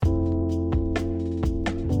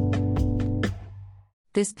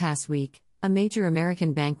This past week, a major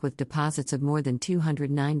American bank with deposits of more than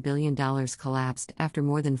 $209 billion collapsed after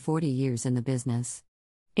more than 40 years in the business.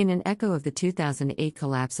 In an echo of the 2008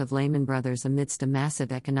 collapse of Lehman Brothers amidst a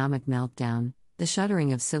massive economic meltdown, the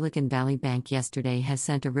shuttering of Silicon Valley Bank yesterday has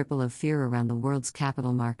sent a ripple of fear around the world's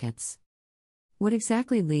capital markets. What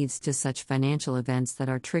exactly leads to such financial events that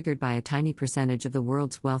are triggered by a tiny percentage of the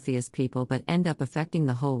world's wealthiest people but end up affecting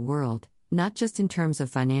the whole world, not just in terms of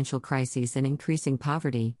financial crises and increasing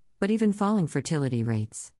poverty, but even falling fertility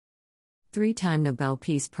rates? Three-time Nobel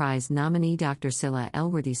Peace Prize nominee Dr. Scilla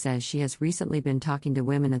Elworthy says she has recently been talking to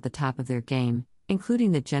women at the top of their game,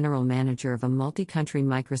 including the general manager of a multi-country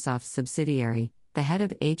Microsoft subsidiary, the head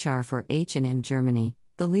of HR for H&M Germany,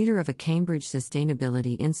 the leader of a Cambridge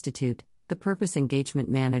Sustainability Institute, the purpose engagement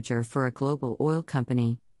manager for a global oil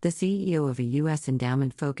company, the CEO of a U.S.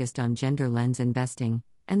 endowment focused on gender lens investing,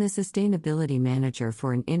 and the sustainability manager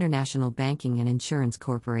for an international banking and insurance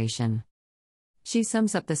corporation. She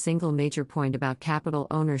sums up the single major point about capital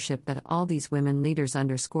ownership that all these women leaders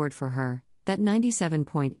underscored for her, that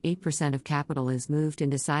 97.8% of capital is moved and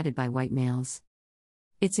decided by white males.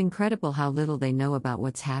 It's incredible how little they know about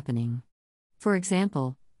what's happening. For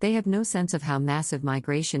example, they have no sense of how massive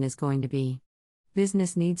migration is going to be.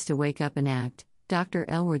 Business needs to wake up and act, Dr.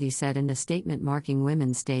 Elworthy said in a statement marking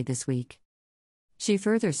Women's Day this week. She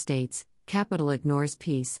further states, capital ignores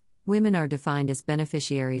peace, women are defined as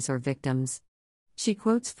beneficiaries or victims. She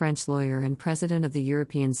quotes French lawyer and president of the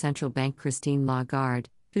European Central Bank Christine Lagarde,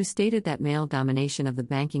 who stated that male domination of the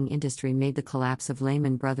banking industry made the collapse of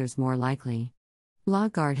Lehman Brothers more likely.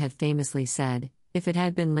 Lagarde had famously said, if it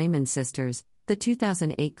had been Lehman sisters, the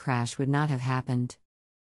 2008 crash would not have happened.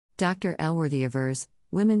 Dr. Elworthy avers,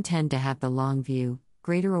 women tend to have the long view,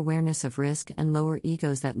 greater awareness of risk and lower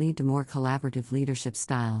egos that lead to more collaborative leadership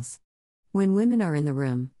styles. When women are in the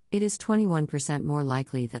room, it is 21% more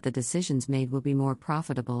likely that the decisions made will be more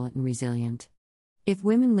profitable and resilient. If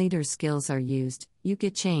women leaders' skills are used, you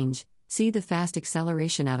get change. See the fast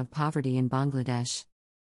acceleration out of poverty in Bangladesh.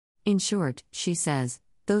 In short, she says,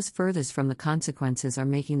 those furthest from the consequences are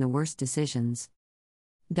making the worst decisions.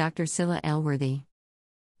 Dr. Scilla Elworthy.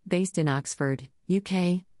 Based in Oxford,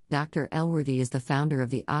 UK, Dr. Elworthy is the founder of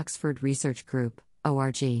the Oxford Research Group,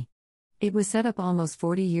 ORG. It was set up almost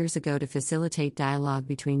 40 years ago to facilitate dialogue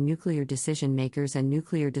between nuclear decision makers and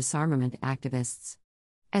nuclear disarmament activists.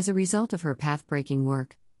 As a result of her path-breaking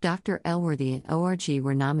work, Dr. Elworthy and ORG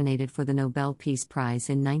were nominated for the Nobel Peace Prize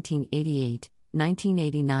in 1988,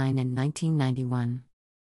 1989 and 1991.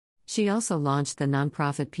 She also launched the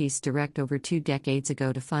nonprofit Peace Direct over 2 decades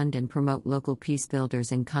ago to fund and promote local peace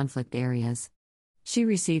builders in conflict areas. She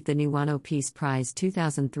received the Niwano Peace Prize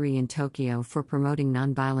 2003 in Tokyo for promoting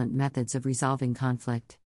nonviolent methods of resolving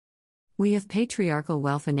conflict. We have patriarchal,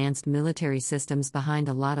 well-financed military systems behind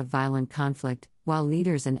a lot of violent conflict, while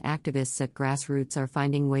leaders and activists at grassroots are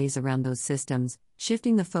finding ways around those systems,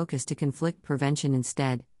 shifting the focus to conflict prevention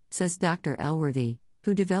instead, says Dr. Elworthy,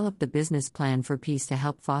 who developed the business plan for peace to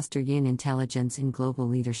help foster yin intelligence in global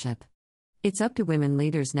leadership. It's up to women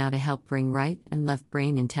leaders now to help bring right and left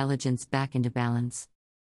brain intelligence back into balance.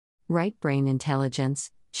 Right brain intelligence,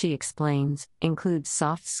 she explains, includes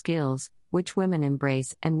soft skills, which women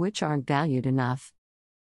embrace and which aren't valued enough.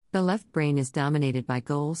 The left brain is dominated by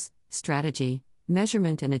goals, strategy,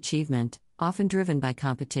 measurement and achievement, often driven by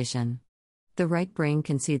competition. The right brain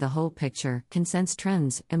can see the whole picture, can sense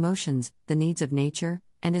trends, emotions, the needs of nature,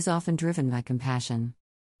 and is often driven by compassion.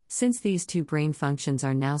 Since these two brain functions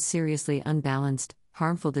are now seriously unbalanced,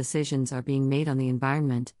 harmful decisions are being made on the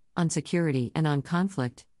environment, on security, and on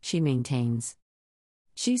conflict, she maintains.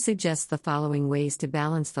 She suggests the following ways to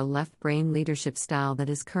balance the left brain leadership style that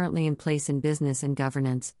is currently in place in business and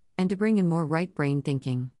governance, and to bring in more right brain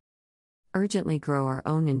thinking. Urgently grow our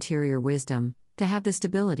own interior wisdom, to have the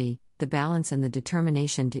stability, the balance, and the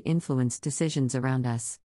determination to influence decisions around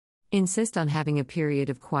us. Insist on having a period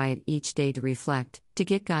of quiet each day to reflect, to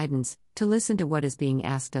get guidance, to listen to what is being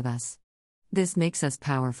asked of us. This makes us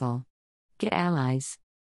powerful. Get allies.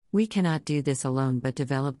 We cannot do this alone but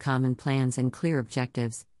develop common plans and clear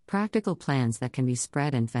objectives, practical plans that can be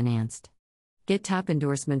spread and financed. Get top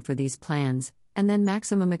endorsement for these plans, and then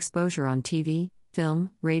maximum exposure on TV,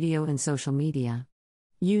 film, radio, and social media.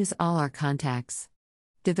 Use all our contacts.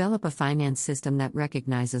 Develop a finance system that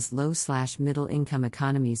recognizes low/middle income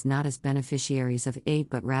economies not as beneficiaries of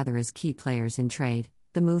aid but rather as key players in trade,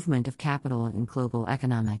 the movement of capital and global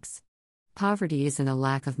economics. Poverty isn't a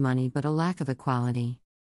lack of money but a lack of equality.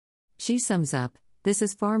 She sums up, this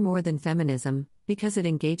is far more than feminism, because it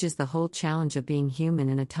engages the whole challenge of being human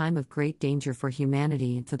in a time of great danger for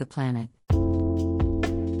humanity and for the planet.